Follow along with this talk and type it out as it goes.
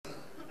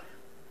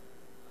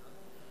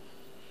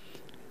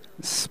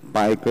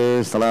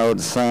Spiker still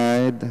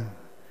outside,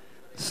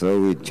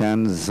 so we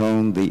chance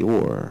zone the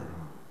ore.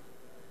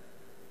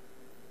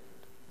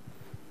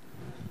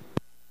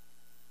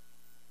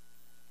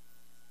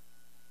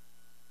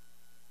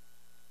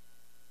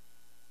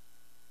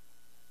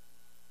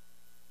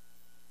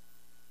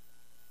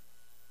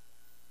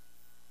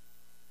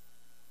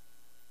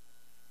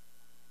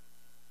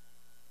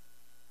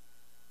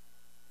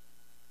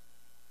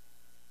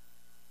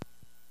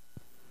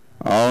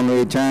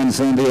 Only chance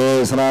on the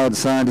ore is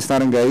outside the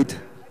starting gate.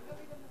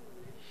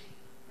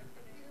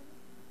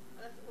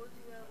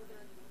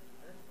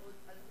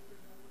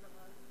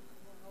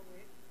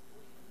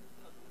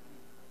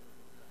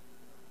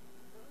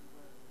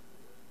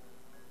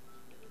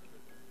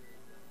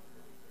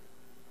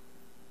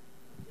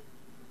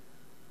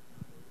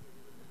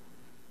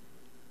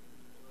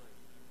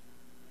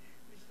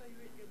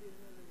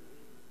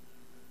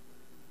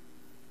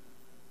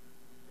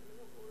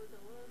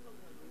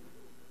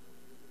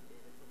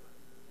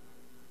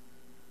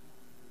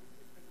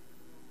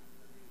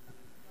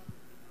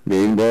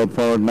 Being brought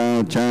forward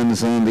now,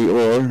 chance on the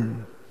ore.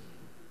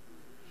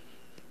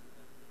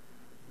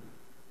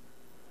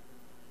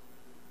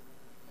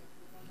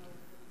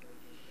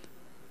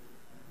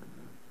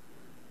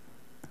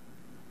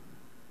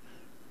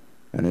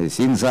 And it's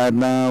inside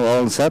now,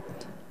 all set.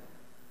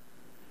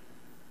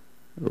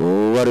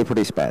 Ready for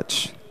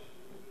dispatch.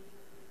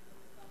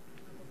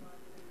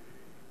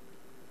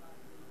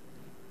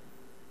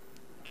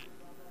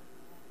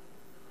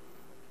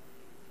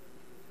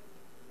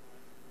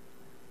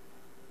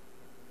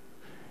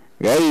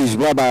 Guys,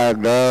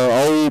 Babag,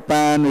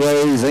 open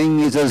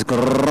raising, it's a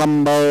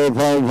scramble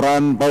for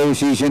front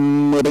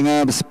position, moving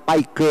up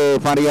Spiker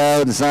for the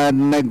outside,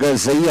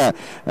 MJCI,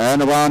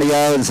 and on the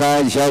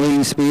outside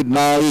showing speed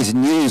now is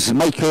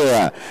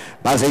Newsmaker,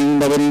 passing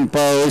the winning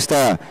post,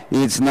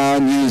 it's now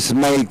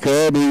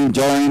Newsmaker being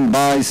joined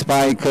by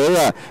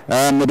Spiker,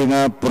 and moving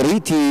up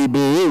Pretty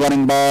Blue,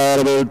 running by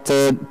about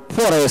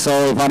Forest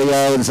all for the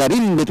outside,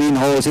 in between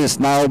horses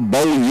now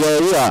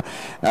Boyo,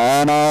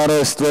 and on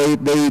a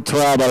straight day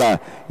traveler.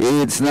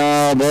 It's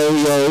now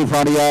Boyo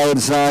for the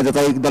outside to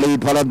take the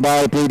lead, followed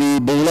by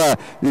Pretty Bula,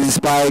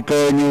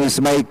 Spiker,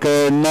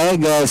 Newsmaker,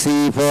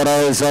 Legacy for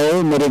us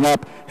all, moving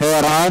up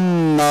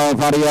Heron now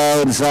for the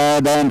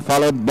outside, and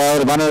followed by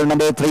runner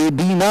number 3,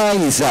 Be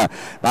Nice,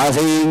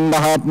 passing the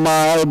half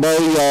mile,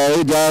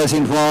 Boyo just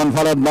in front,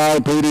 followed by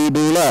Pretty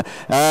Bula,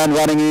 and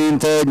running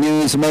into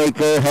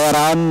Newsmaker,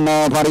 Heron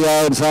now for the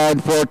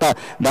outside, fourth,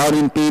 down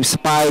in Peep,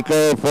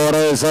 Spiker for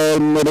us all,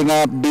 moving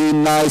up, Be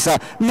Nice,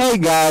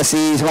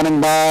 Legacy is running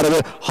by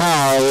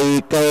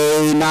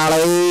Hurricane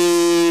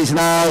Alley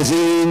now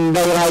seeing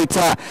the right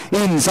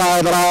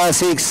inside the last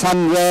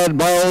 600,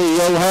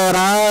 Boyo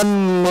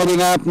Heron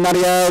moving up now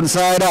the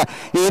outside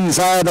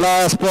inside the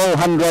last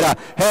 400,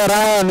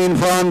 Heron in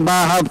front by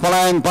half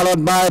flank,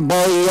 followed by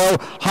Boyo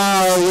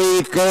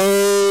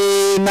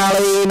Hurricane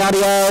Alley now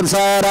the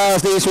outside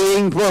as they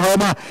swing for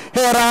home,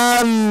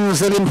 Heron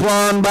still in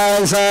front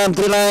by some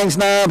 3 lengths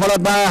now,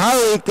 followed by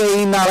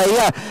Hurricane Alley,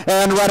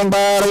 and running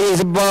by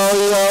is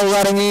Boyo,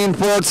 running in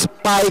for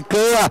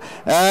Spiker,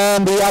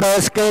 and the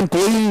others came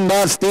clean,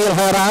 but still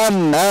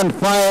Heron, and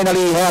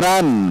finally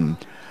Heron.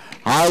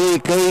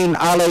 Hurricane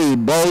Alley,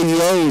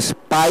 Boyo,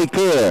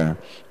 Spiker,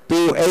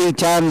 to a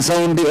chance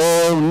on the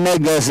old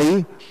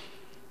Legacy.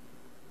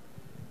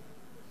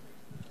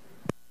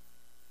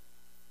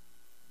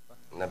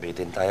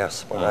 Nabitin tayo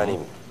sa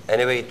panganim.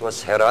 Anyway, it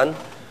was Heron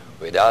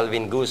with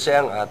Alvin Guse,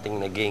 ang ating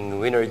naging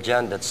winner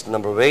dyan. That's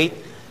number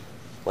 8.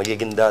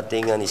 Magiging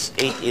datingan is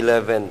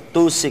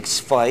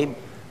 8-11-265.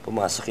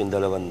 Pumasok yung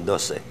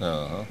 2-12.